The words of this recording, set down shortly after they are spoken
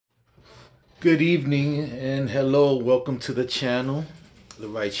Good evening and hello. Welcome to the channel, the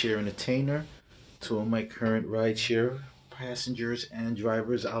Rideshare Entertainer. To all my current rideshare passengers and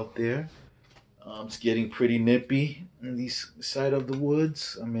drivers out there. It's getting pretty nippy in this side of the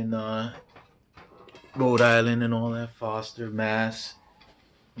woods. I'm in Rhode Island and all that, Foster, Mass.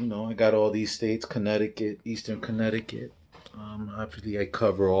 I got all these states, Connecticut, Eastern Connecticut. Obviously, I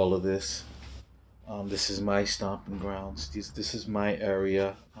cover all of this. This is my stomping grounds. This is my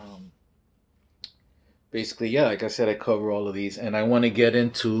area. Basically, yeah, like I said, I cover all of these, and I want to get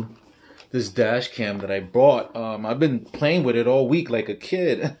into this dash cam that I bought. I've been playing with it all week like a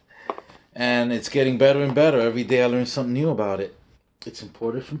kid, and it's getting better and better. Every day I learn something new about it. It's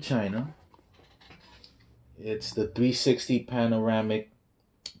imported from China. It's the 360 panoramic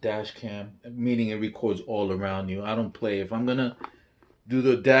dash cam, meaning it records all around you. I don't play. If I'm gonna do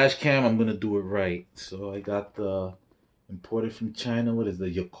the dash cam, I'm gonna do it right. So I got the imported from China. What is the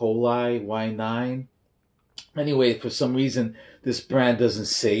Yokolai Y9? Anyway, for some reason, this brand doesn't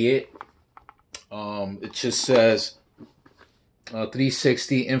say it. It just says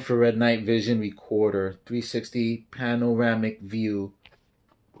 360 infrared night vision recorder, 360 panoramic view.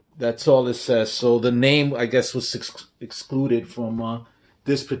 That's all it says. So the name, I guess, was excluded from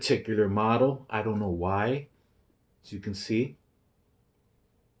this particular model. I don't know why, as you can see.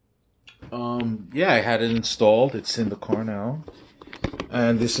 Yeah, I had it installed. It's in the car now.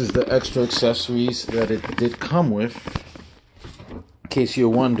 And this is the extra accessories that it did come with, in case you're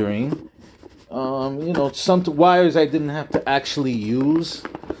wondering. Some wires I didn't have to actually use.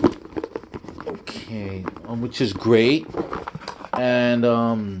 Okay, which is great. And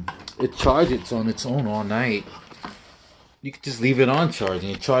it charges on its own all night. You could just leave it on charging.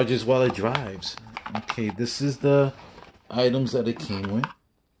 It charges while it drives. Okay, this is the items that it came with.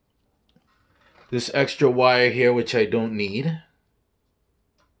 This extra wire here, which I don't need.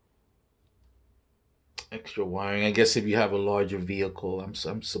 Extra wiring. I guess if you have a larger vehicle,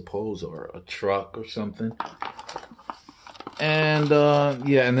 I'm suppose, or a truck or something. And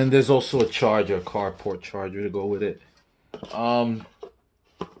yeah, and then there's also a charger, a carport charger to go with it.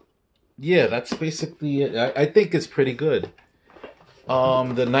 Yeah, that's basically it. I think it's pretty good.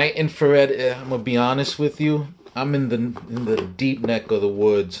 The night infrared. I'm gonna be honest with you. I'm in the deep neck of the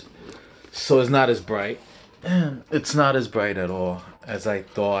woods, so it's not as bright. It's not as bright at all as I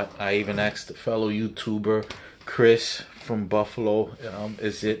thought. I even asked a fellow YouTuber, Chris from Buffalo,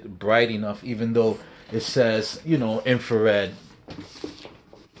 is it bright enough, even though it says, infrared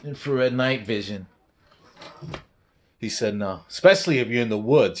night vision. He said no, especially if you're in the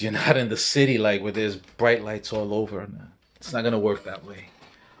woods. You're not in the city like where there's bright lights all over. No, it's not gonna work that way.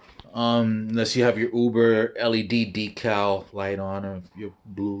 Unless you have your Uber LED decal light on or your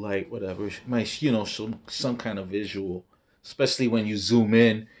blue light, whatever. It might, show some kind of visual, especially when you zoom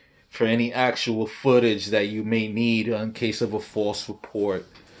in for any actual footage that you may need in case of a false report,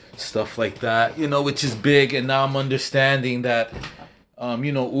 stuff like that, which is big. And now I'm understanding that,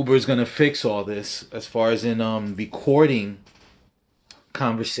 Uber is going to fix all this as far as in recording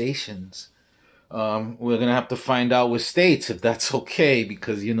conversations. We're gonna have to find out with states if that's okay,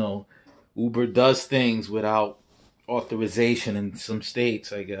 because Uber does things without authorization in some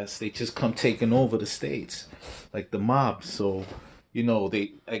states. I guess they just come taking over the states, like the mob. So,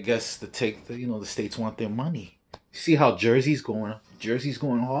 I guess the states want their money. You see how Jersey's going? Jersey's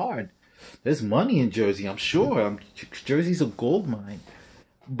going hard. There's money in Jersey, I'm sure. Jersey's a gold mine,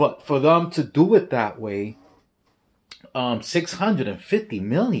 but for them to do it that way, 650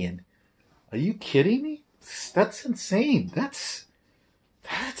 million. Are you kidding me? That's insane. That's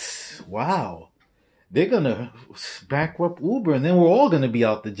wow. They're gonna bankrupt Uber, and then we're all gonna be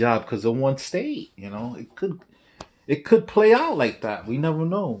out the job because of one state. It could play out like that. We never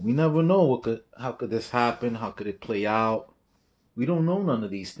know. We never know how could this happen? How could it play out? We don't know none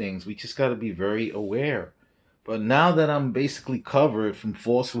of these things. We just got to be very aware. But now that I'm basically covered from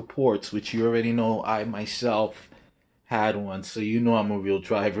false reports, which you already know, I myself had one, so I'm a real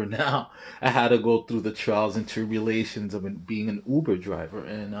driver now. I had to go through the trials and tribulations of being an Uber driver,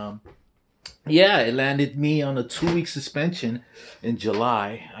 and yeah, it landed me on a 2-week suspension in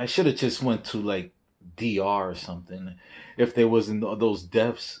July. I should have just went to like DR or something if there wasn't those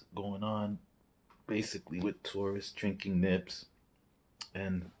deaths going on, basically with tourists drinking nips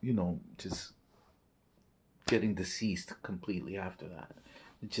and just getting deceased completely after that.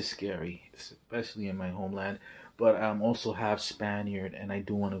 It's just scary, especially in my homeland. But I'm also half Spaniard, and I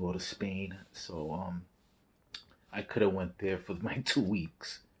do want to go to Spain. So I could have went there for my 2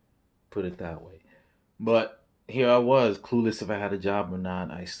 weeks, put it that way. But here I was, clueless if I had a job or not.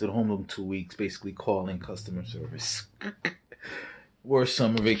 I stood home in 2 weeks, basically calling customer service. Worst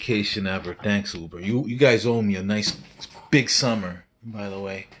summer vacation ever. Thanks, Uber. You guys owe me a nice big summer, by the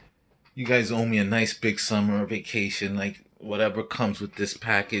way. You guys owe me a nice big summer vacation, like whatever comes with this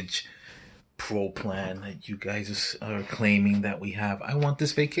package pro plan that you guys are claiming that we have. I want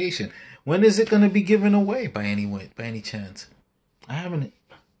this vacation. When is it going to be given away by any way, by any chance? I haven't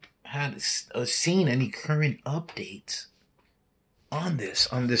had seen any current updates on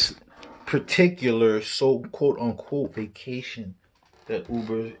this particular so quote unquote vacation that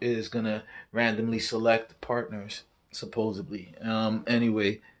Uber is gonna randomly select partners supposedly.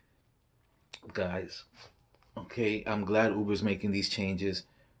 Anyway, guys, okay, I'm glad Uber's making these changes.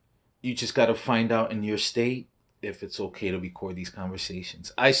 You just gotta find out in your state if it's okay to record these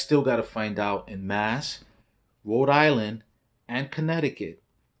conversations. I still gotta find out in Mass, Rhode Island, and Connecticut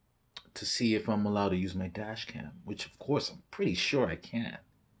to see if I'm allowed to use my dash cam, which of course I'm pretty sure I can.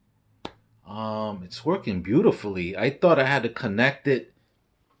 It's working beautifully. I thought I had to connect it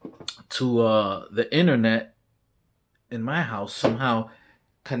to the internet in my house somehow,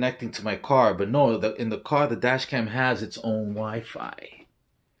 connecting to my car, but no, in the car the dash cam has its own Wi-Fi.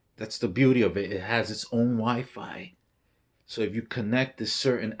 That's the beauty of it. It has its own Wi-Fi. So if you connect this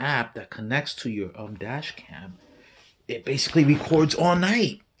certain app that connects to your dash cam, it basically records all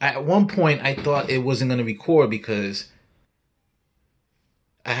night. At one point, I thought it wasn't going to record because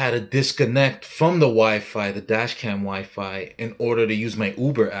I had to disconnect from the Wi-Fi, the dashcam Wi-Fi, in order to use my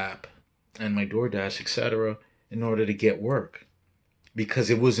Uber app and my DoorDash, etc., in order to get work.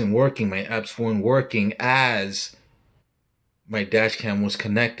 Because it wasn't working. My apps weren't working as my dashcam was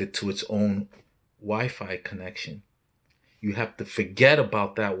connected to its own Wi-Fi connection. You have to forget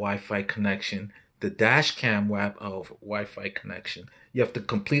about that Wi-Fi connection, the dashcam Wi-Fi connection. You have to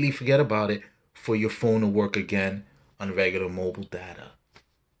completely forget about it for your phone to work again on regular mobile data,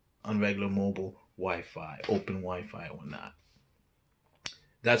 on regular mobile Wi-Fi, open Wi-Fi or not.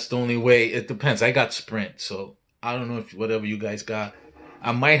 That's the only way. It depends. I got Sprint, so I don't know if whatever you guys got.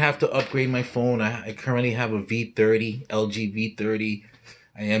 I might have to upgrade my phone. I currently have a V30, LG V30.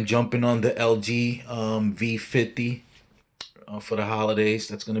 I am jumping on the LG V50 for the holidays.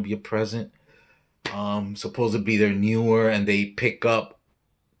 That's going to be a present. Supposed to be they're newer and they pick up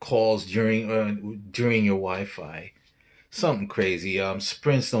calls during your Wi-Fi. Something crazy.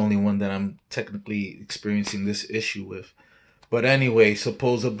 Sprint's the only one that I'm technically experiencing this issue with. But anyway,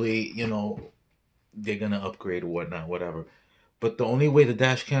 supposedly, they're gonna upgrade or whatnot, whatever. But the only way the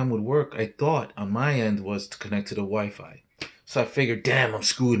dash cam would work, I thought, on my end, was to connect to the Wi-Fi. So I figured, damn, I'm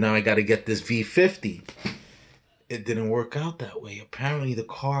screwed now. I gotta get this V50. It didn't work out that way. Apparently, the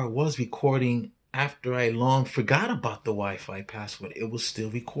car was recording after I long forgot about the Wi-Fi password. It was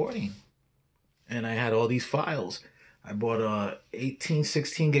still recording, and I had all these files. I bought a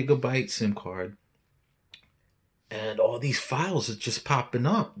 16 gigabyte SIM card, and all these files are just popping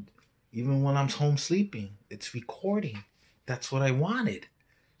up. Even when I'm home sleeping, it's recording. That's what I wanted.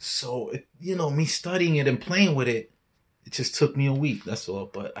 So, me studying it and playing with it, it just took me a week. That's all.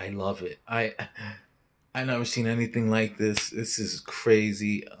 But I love it. I never seen anything like this. This is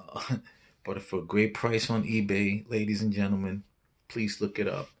crazy. But for a great price on eBay, ladies and gentlemen, please look it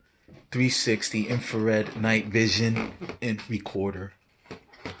up. 360 infrared night vision and recorder.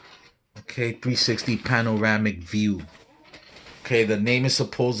 Okay, 360 panoramic view. Okay, the name is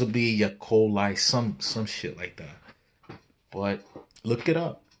supposed to be Yacoli, some shit like that. But look it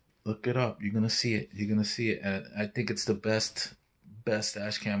up. Look it up. You're gonna see it. You're gonna see it. And I think it's the best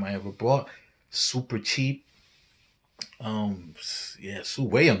dash cam I ever bought. Super cheap. Yeah, so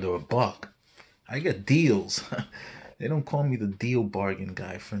way under $1. I get deals. They don't call me the deal bargain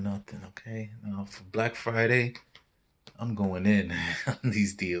guy for nothing, okay? Now for Black Friday, I'm going in on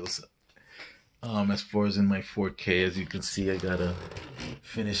these deals. As far as in my 4K, as you can see, I gotta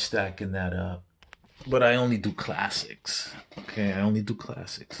finish stacking that up. But I only do classics. Okay, I only do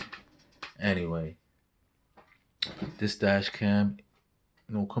classics. Anyway, this dash cam,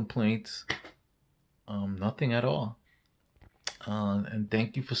 no complaints. Nothing at all. And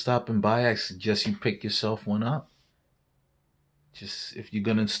thank you for stopping by. I suggest you pick yourself one up. Just if you're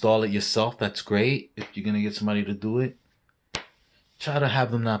gonna install it yourself, that's great. If you're gonna get somebody to do it, try to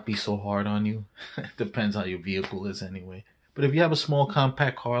have them not be so hard on you. Depends how your vehicle is anyway. But if you have a small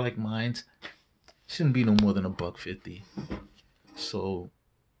compact car like mine's, shouldn't be no more than $1.50. So,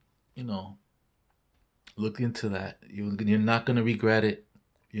 look into that. You're not gonna regret it.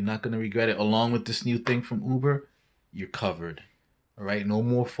 You're not gonna regret it. Along with this new thing from Uber, you're covered. All right, no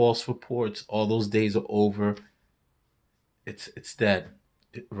more false reports. All those days are over. It's dead.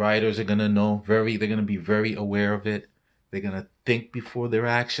 Riders are gonna know. They're gonna be very aware of it. They're gonna think before their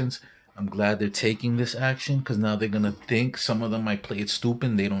actions. I'm glad they're taking this action because now they're gonna think. Some of them might play it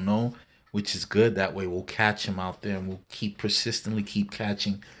stupid, they don't know, which is good. That way, we'll catch them out there, and we'll keep persistently keep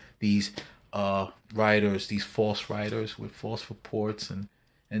catching these riders, these false riders with false reports and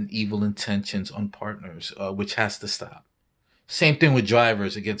evil intentions on partners, which has to stop. Same thing with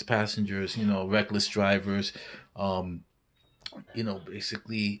drivers against passengers. Reckless drivers. Um,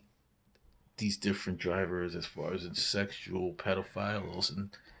 basically these different drivers as far as in sexual pedophiles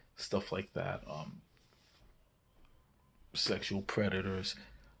and stuff like that. Sexual predators,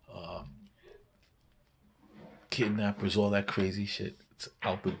 um, kidnappers, all that crazy shit. It's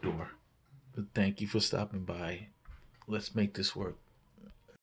out the door. But thank you for stopping by. Let's make this work.